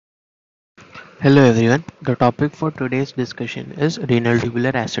Hello everyone. The topic for today's discussion is renal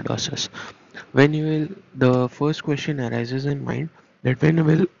tubular acidosis. The first question arises in mind that when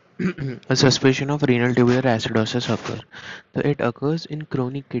will a suspicion of renal tubular acidosis occur? So it occurs in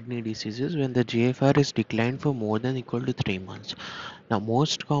chronic kidney diseases when the GFR is declined for more than equal to 3 months. Now,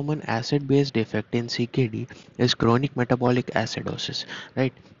 most common acid-based defect in CKD is chronic metabolic acidosis,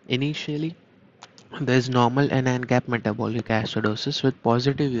 right? Initially, there is normal anion gap metabolic acidosis with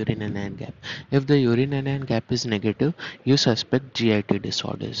positive urine anion gap. If the urine anion gap is negative, you suspect GIT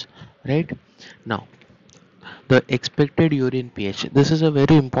disorders, right? Now, the expected urine pH. This is a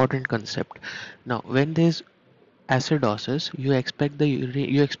very important concept. Now, when there is acidosis, you expect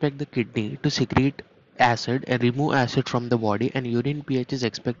the kidney to secrete acid and remove acid from the body, and urine pH is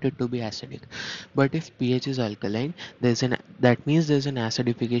expected to be acidic. But if pH is alkaline, that means there's an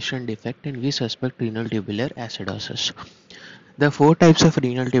acidification defect and we suspect renal tubular acidosis. There are four types of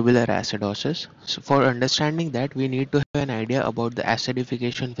renal tubular acidosis. So for understanding that, we need to have an idea about the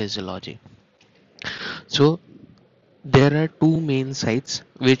acidification physiology. So there are two main sites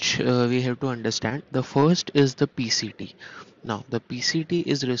which we have to understand. The first is the PCT. Now, the PCT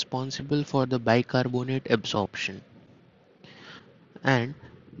is responsible for the bicarbonate absorption, and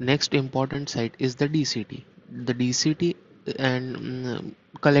next important site is the DCT. The DCT and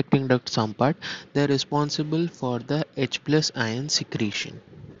collecting duct some part, they're responsible for the H plus ion secretion.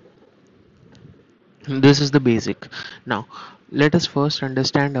 This is the basic. Now, let us first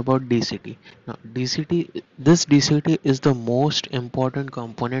understand about DCT. Now, this DCT is the most important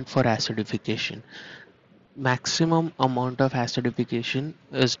component for acidification. Maximum amount of acidification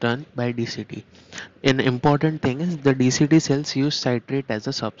is done by DCT. An important thing is the DCT cells use citrate as a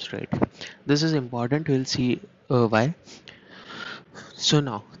substrate. This is important. We'll see why. So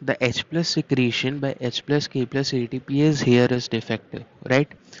now the H plus secretion by H plus K plus ATPase here is defective,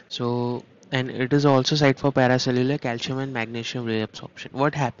 right? So, and it is also site for paracellular calcium and magnesium reabsorption.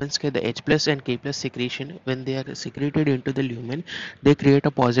 What happens is the H plus and K plus secretion, when they are secreted into the lumen, they create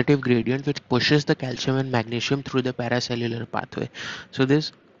a positive gradient which pushes the calcium and magnesium through the paracellular pathway. So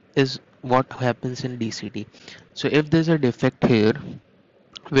this is what happens in DCT. So if there's a defect here,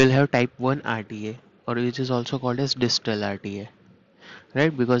 we'll have type 1 RTA, or which is also called as distal RTA,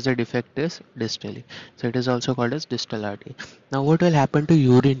 right? Because the defect is distally, so it is also called as distal artery. Now what will happen to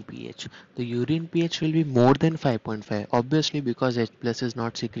urine pH? The urine pH will be more than 5.5, obviously, because H plus is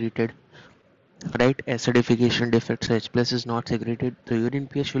not secreted, right? Acidification defect, so H plus is not secreted, the urine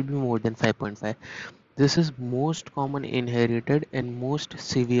pH will be more than 5.5. This is most common inherited and most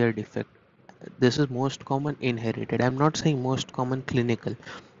severe defect. This is most common inherited, I'm not saying most common clinical.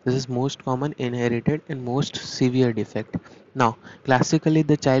 This is most common inherited and most severe defect. Now, classically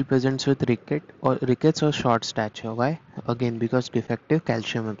the child presents with rickets or short stature. Why? Again, because defective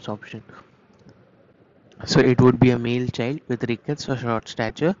calcium absorption. So it would be a male child with rickets or short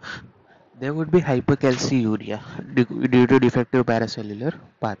stature. There would be hypercalciuria due to defective paracellular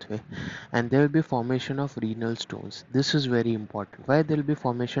pathway, and there will be formation of renal stones. This is very important. Why there will be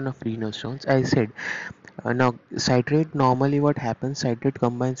formation of renal stones? I said, now citrate, normally what happens, citrate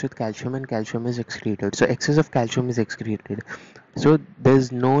combines with calcium and calcium is excreted. So excess of calcium is excreted. So there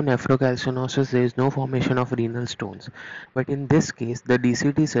is no nephrocalcinosis, there is no formation of renal stones. But in this case, the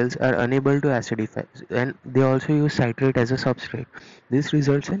DCT cells are unable to acidify, and they also use citrate as a substrate. This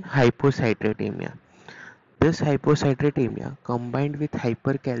results in hypocitratemia. This hypocitratemia combined with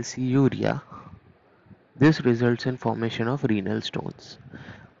hypercalciuria, this results in formation of renal stones,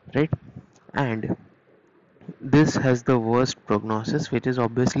 right? And this has the worst prognosis, which is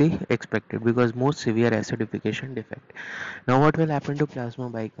obviously expected because most severe acidification defect. Now what will happen to plasma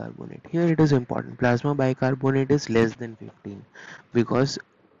bicarbonate? Here it is important. Plasma bicarbonate is less than 15 because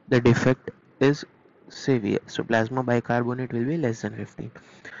the defect is severe. So plasma bicarbonate will be less than 15.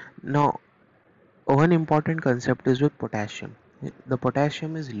 Now one important concept is with potassium. The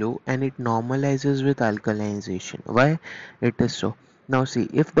potassium is low and it normalizes with alkalization. Why it is so? Now see,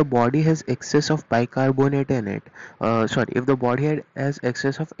 if the body has excess of bicarbonate in it, if the body has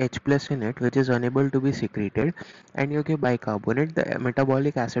excess of H plus in it, which is unable to be secreted, and you give bicarbonate, the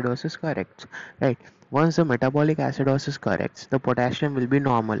metabolic acidosis corrects, right? Once the metabolic acidosis corrects, the potassium will be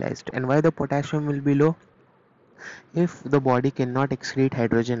normalized. And why the potassium will be low? If the body cannot excrete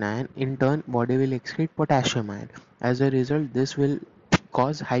hydrogen ion, in turn body will excrete potassium ion. As a result, this will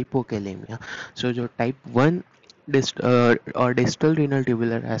cause hypokalemia. So your type 1 or distal renal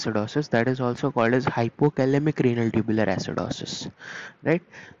tubular acidosis, that is also called as hypokalemic renal tubular acidosis, right?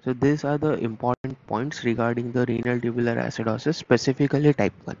 So these are the important points regarding the renal tubular acidosis, specifically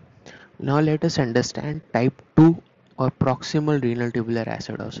type 1. Now let us understand type 2 or proximal renal tubular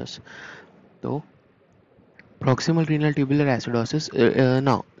acidosis. So proximal renal tubular acidosis.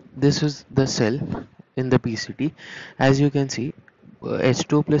 Now, this is the cell in the PCT. As you can see,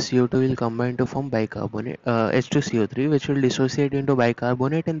 H2 plus CO2 will combine to form bicarbonate, H2CO3, which will dissociate into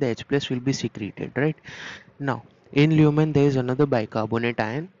bicarbonate, and the H plus will be secreted, right? Now, in lumen, there is another bicarbonate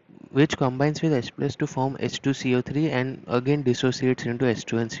ion which combines with H plus to form H2CO3 and again dissociates into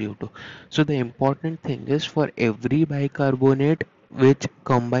H2 and CO2. So the important thing is, for every bicarbonate which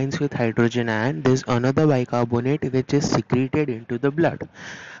combines with hydrogen ion, there is another bicarbonate which is secreted into the blood,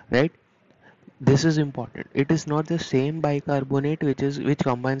 right? This is important. It is not the same bicarbonate which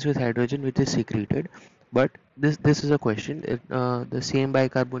combines with hydrogen which is secreted, but this is a question. The same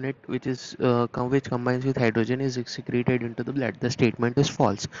bicarbonate which combines with hydrogen is secreted into the blood. The statement is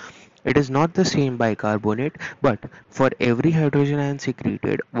false. It is not the same bicarbonate, but for every hydrogen ion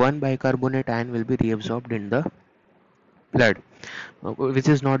secreted, one bicarbonate ion will be reabsorbed in the blood, which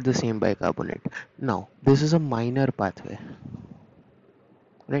is not the same bicarbonate. Now, this is a minor pathway,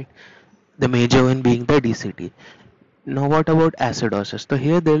 right? The major one being the DCT. Now what about acidosis? So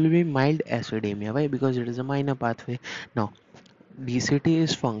here there will be mild acidemia. Why? Because it is a minor pathway. Now DCT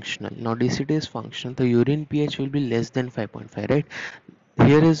is functional. Now DCT is functional. The urine pH will be less than 5.5, right?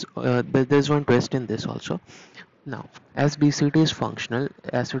 Here is there's one twist in this also. Now, as DCT is functional,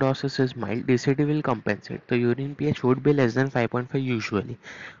 acidosis is mild. DCT will compensate. The urine pH would be less than 5.5 usually,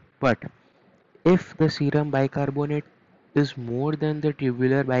 but if the serum bicarbonate is more than the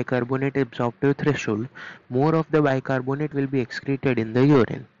tubular bicarbonate absorptive threshold, more of the bicarbonate will be excreted in the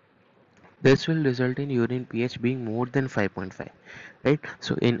urine. This will result in urine pH being more than 5.5, right?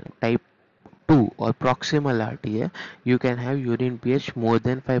 So in type 2 or proximal RTA, you can have urine pH more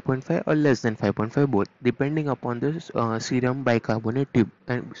than 5.5 or less than 5.5, both depending upon the serum bicarbonate tube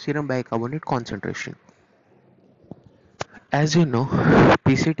and serum bicarbonate concentration. As you know,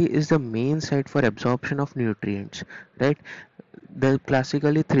 PCT is the main site for absorption of nutrients, right? There are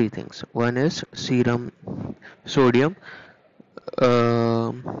classically three things. One is serum sodium,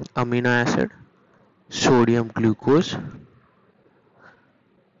 amino acid, sodium glucose,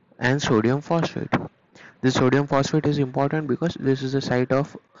 and sodium phosphate. This sodium phosphate is important because this is the site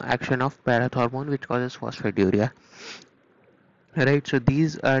of action of parathormone which causes phosphaturia. Right, so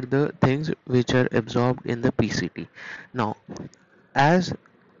these are the things which are absorbed in the PCT. Now, as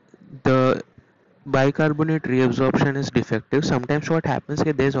the bicarbonate reabsorption is defective, sometimes what happens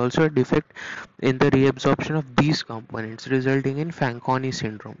is there's also a defect in the reabsorption of these components, resulting in Fanconi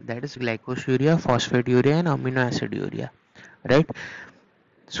syndrome, that is glycosuria, phosphaturia, and amino aciduria, right?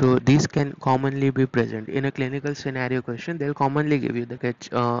 So these can commonly be present in a clinical scenario question. They'll commonly give you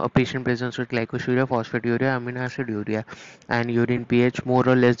a patient presents with glycosuria, phosphaturia, amino aciduria, and urine pH more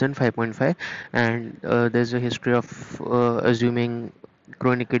or less than 5.5, and there's a history of assuming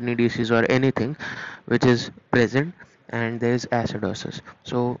chronic kidney disease or anything which is present, and there's acidosis.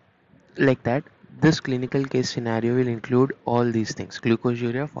 So like that, this clinical case scenario will include all these things: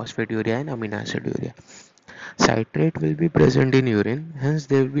 glucosuria, phosphaturia, and amino aciduria. Citrate will be present in urine, hence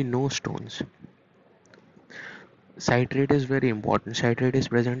there will be no stones. Citrate is very important. Citrate is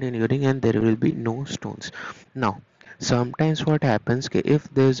present in urine and there will be no stones. Now, sometimes what happens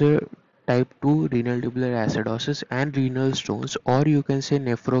if there's a type 2 renal tubular acidosis and renal stones, or you can say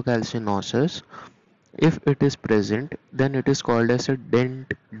nephrocalcinosis, if it is present, then it is called as a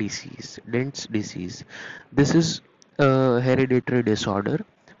Dent's disease. This is a hereditary disorder,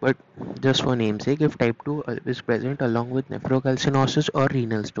 but just for namesake, if type 2 is present along with nephrocalcinosis or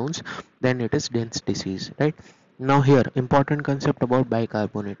renal stones, then it is Dent's disease, right? Now here, important concept about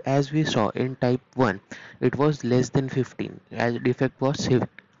bicarbonate. As we saw in type 1, it was less than 15, as defect was severe.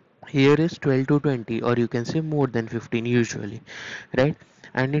 Here is 12 to 20, or you can say more than 15 usually, right?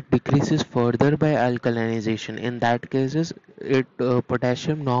 And it decreases further by alkalinization. In that cases, it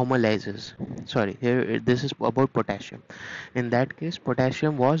potassium normalizes. Sorry, this is about potassium. In that case,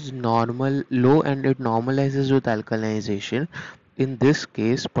 potassium was normal low and it normalizes with alkalinization. In this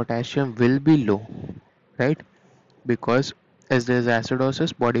case, potassium will be low, right? Because as there is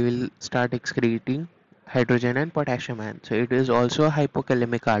acidosis, body will start excreting hydrogen and potassium ion. So it is also a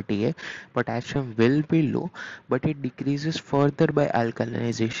hypokalemic RTA. Potassium will be low, but it decreases further by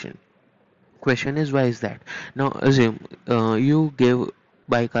alkalinization. Question is, why is that? Now assume you give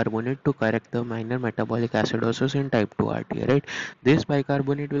bicarbonate to correct the minor metabolic acidosis in type 2 RTA, right? This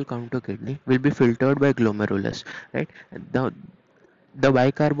bicarbonate will come to kidney, will be filtered by glomerulus, right? The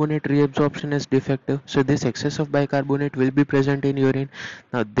bicarbonate reabsorption is defective, so this excess of bicarbonate will be present in urine.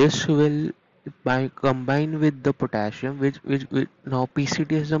 Now this will by combine with the potassium, which now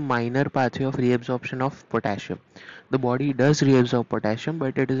PCT is a minor pathway of reabsorption of potassium. The body does reabsorb potassium,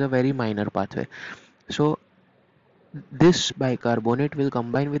 but it is a very minor pathway. So this bicarbonate will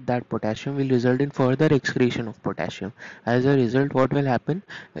combine with that potassium, will result in further excretion of potassium. As a result, what will happen?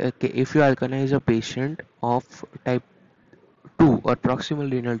 Okay, if you alkalize a patient of type 2 or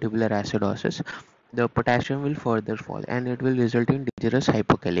proximal renal tubular acidosis, the potassium will further fall and it will result in dangerous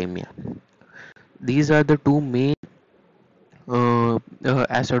hypokalemia. These are the two main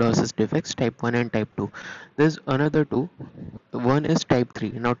acidosis defects, type 1 and type 2. There's another two. One is type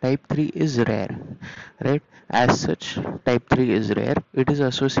 3. Now type 3 is rare, right? As such, type 3 is rare. It is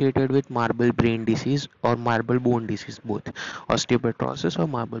associated with marble brain disease or marble bone disease, both osteopetrosis or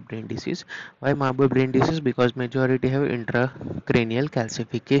marble brain disease. Why marble brain disease? Because majority have intracranial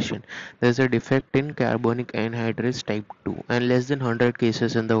calcification. There's a defect in carbonic anhydrase type 2 and less than 100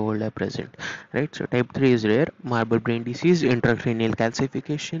 cases in the world are present, right? So type 3 is rare. Marble brain disease, intracranial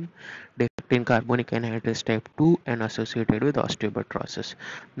calcification, defect in carbonic anhydrase type 2 and associated with osteopetrosis.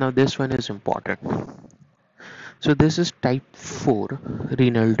 Now this one is important. So this is type 4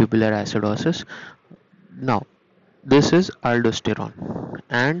 renal tubular acidosis. Now this is aldosterone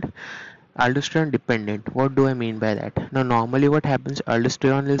and aldosterone dependent. What do I mean by that? Now normally what happens,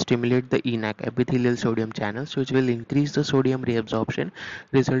 aldosterone will stimulate the ENaC, epithelial sodium channels, which will increase the sodium reabsorption,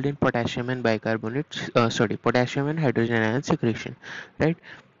 result in potassium and bicarbonate, potassium and hydrogen ion secretion, right?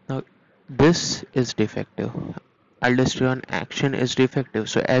 Now this is defective. Aldosterone action is defective.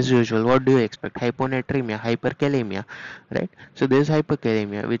 So as usual, what do you expect? Hyponatremia, hyperkalemia, right? So there is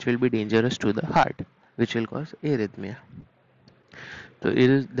hyperkalemia, which will be dangerous to the heart, which will cause arrhythmia. So it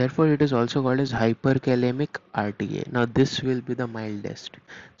is, therefore it is also called as hyperkalemic RTA. Now this will be the mildest.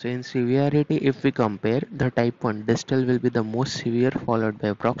 So in severity, if we compare, the type 1 distal will be the most severe, followed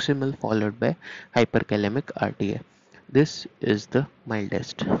by proximal, followed by hyperkalemic RTA. This is the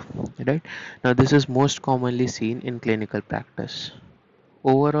mildest, right? Now this is most commonly seen in clinical practice.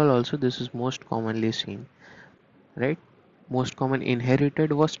 Overall also this is most commonly seen, right? Most common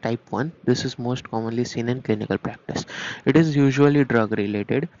inherited was type 1. This is most commonly seen in clinical practice. It is usually drug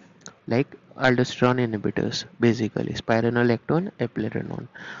related, like aldosterone inhibitors, basically spironolactone, eplerenone,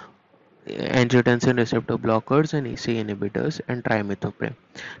 angiotensin receptor blockers and EC inhibitors, and trimethoprim.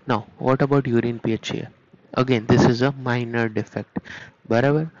 Now what about urine pH here? Again, this is a minor defect.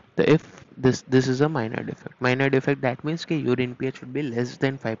 Barabar. So if this is a minor defect, that means कि urine pH should be less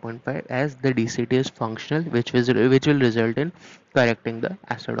than 5.5, as the DCT is functional, which will result in correcting the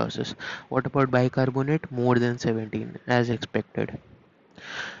acidosis. What about bicarbonate? More than 17 as expected,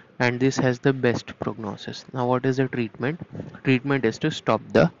 and this has the best prognosis. Now what is the treatment? Treatment is to stop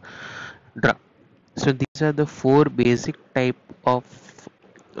the drug. So these are the four basic type of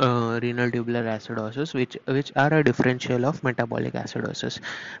renal tubular acidosis, which are a differential of metabolic acidosis.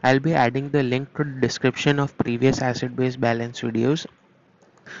 I'll be adding the link to the description of previous acid base balance videos,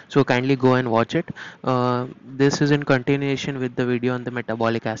 so kindly go and watch it. This is in continuation with the video on the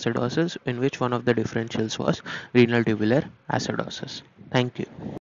metabolic acidosis, in which one of the differentials was renal tubular acidosis. Thank you.